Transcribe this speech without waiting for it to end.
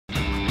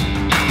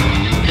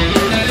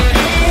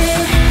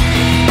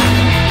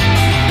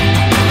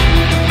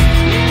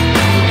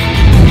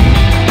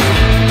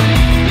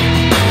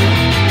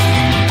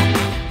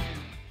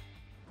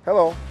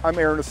I'm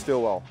Aaron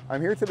Stillwell.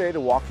 I'm here today to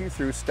walk you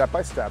through step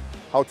by step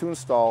how to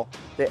install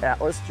the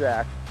Atlas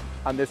jack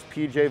on this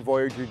PJ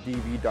Voyager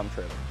DV dump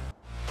trailer.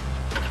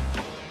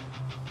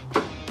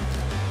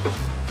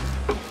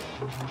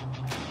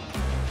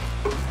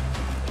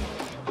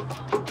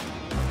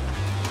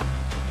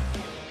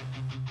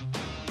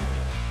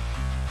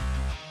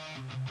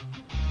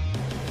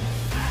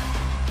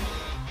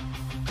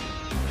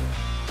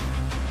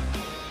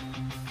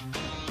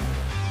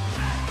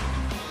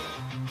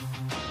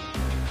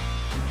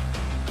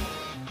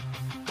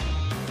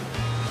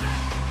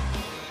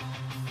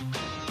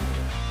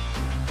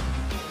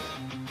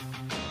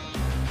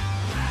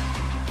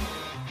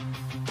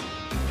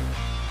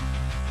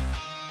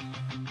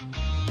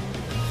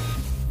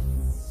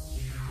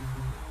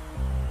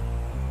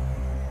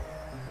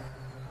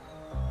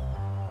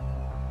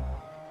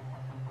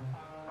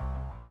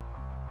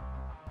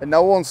 And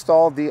now we'll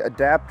install the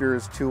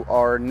adapters to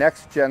our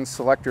NeXgen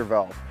selector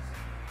valve.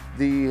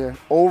 The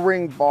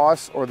O-ring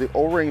boss or the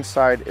O-ring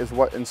side is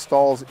what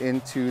installs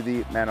into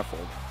the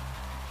manifold.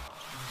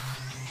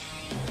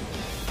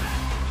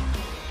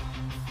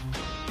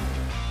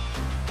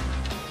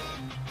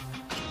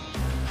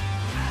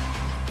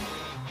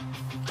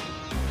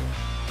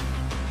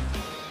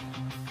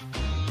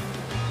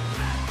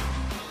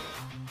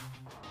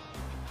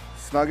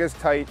 Snug is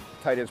tight,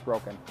 tight is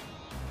broken.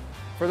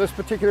 For this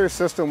particular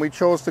system, we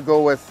chose to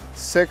go with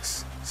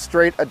 6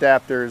 straight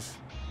adapters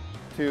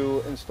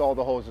to install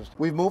the hoses.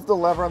 We've moved the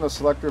lever on the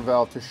selector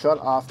valve to shut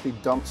off the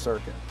dump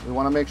circuit. We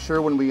want to make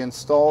sure when we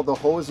install the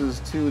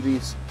hoses to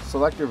the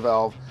selector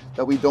valve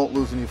that we don't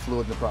lose any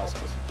fluid in the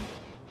process.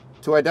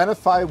 To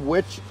identify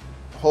which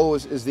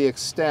hose is the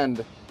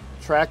extend,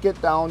 track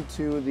it down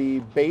to the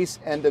base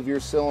end of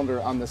your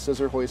cylinder on the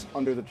scissor hoist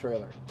under the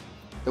trailer.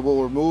 It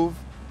will remove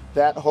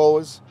that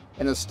hose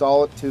and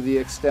install it to the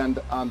extend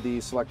on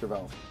the selector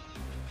valve.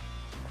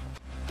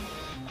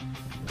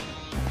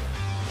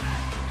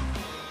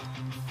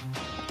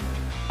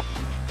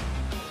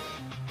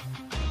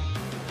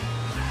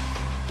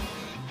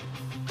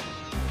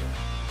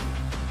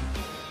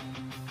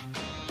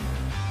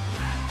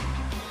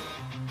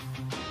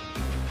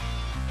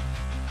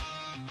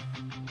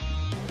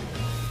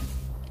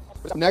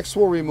 Next,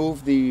 we'll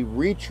remove the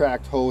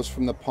retract hose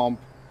from the pump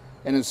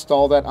and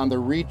install that on the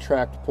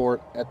retract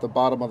port at the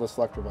bottom of the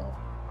selector valve.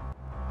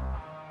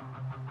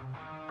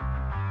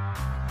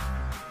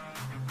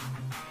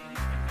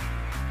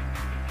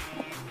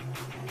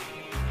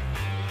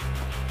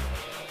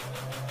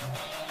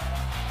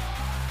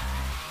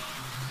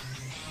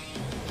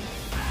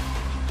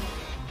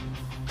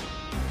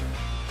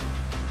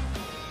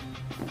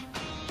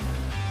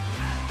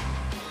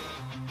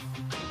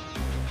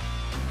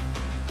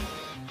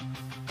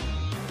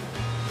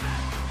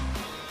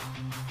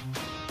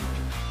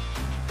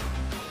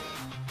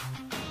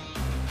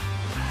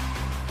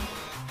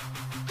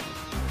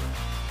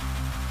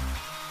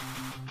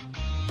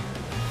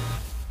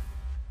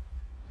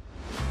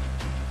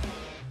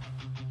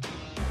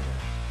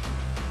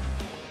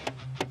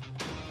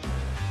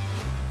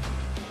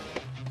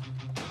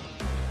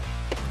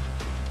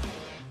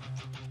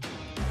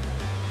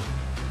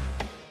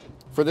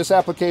 For this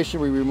application,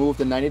 we removed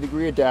the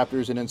 90-degree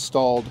adapters and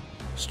installed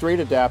straight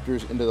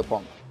adapters into the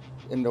pump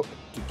to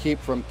keep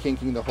from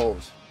kinking the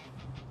hose.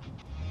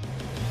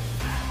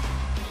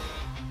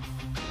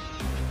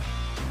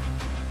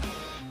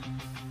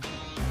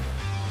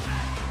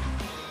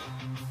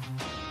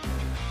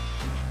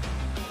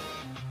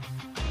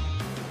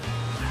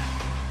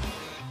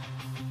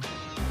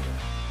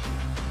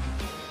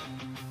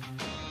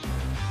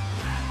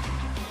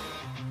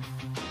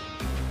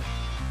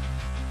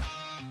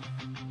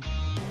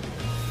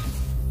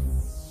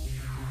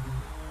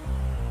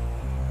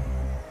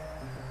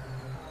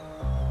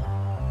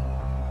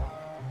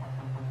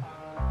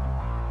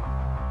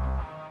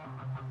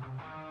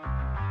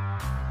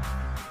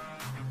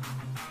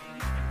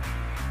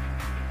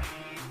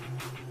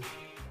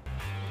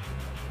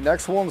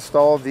 Next, we'll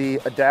install the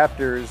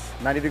adapters,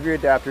 90-degree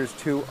adapters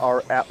to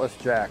our Atlas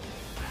jack.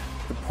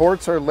 The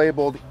ports are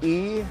labeled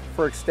E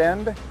for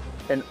extend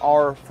and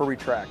R for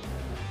retract.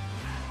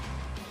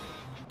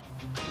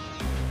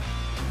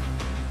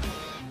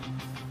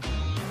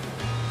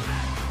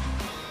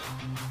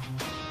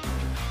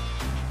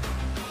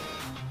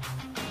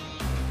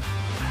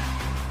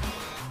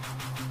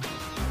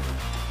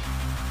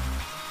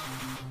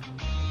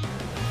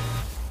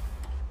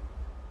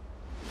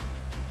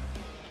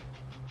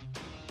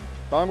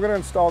 Now I'm going to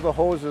install the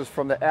hoses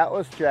from the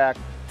Atlas jack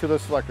to the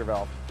selector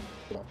valve.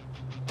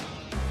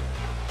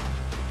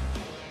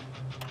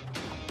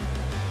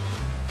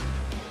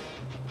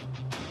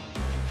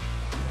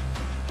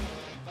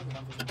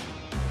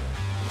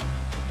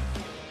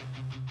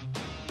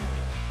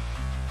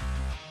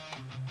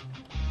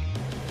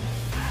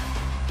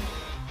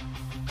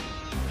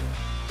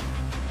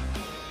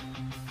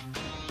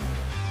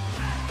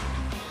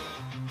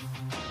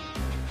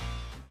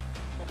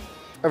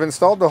 I've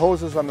installed the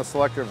hoses on the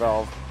selector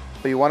valve,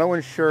 but you want to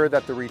ensure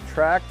that the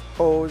retract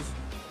hose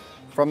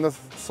from the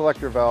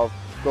selector valve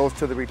goes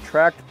to the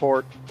retract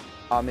port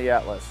on the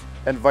Atlas,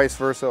 and vice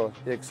versa,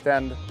 the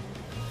extend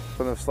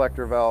from the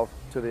selector valve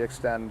to the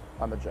extend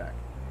on the jack.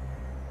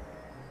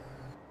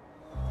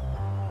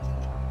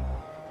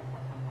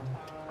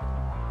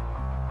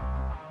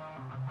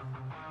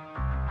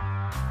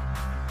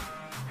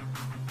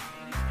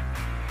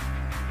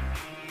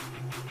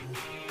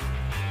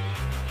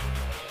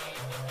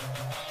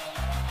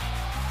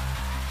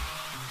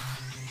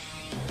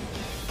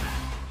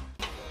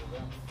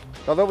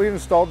 Now that we've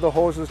installed the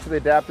hoses to the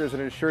adapters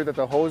and ensured that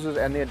the hoses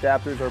and the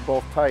adapters are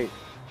both tight,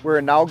 we're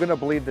now going to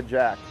bleed the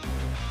jack.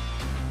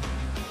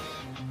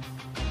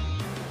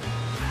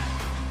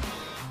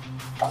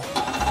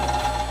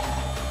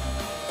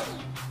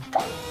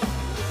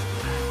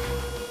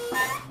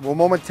 We'll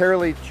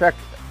momentarily check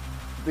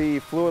the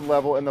fluid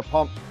level in the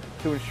pump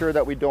to ensure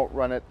that we don't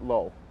run it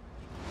low.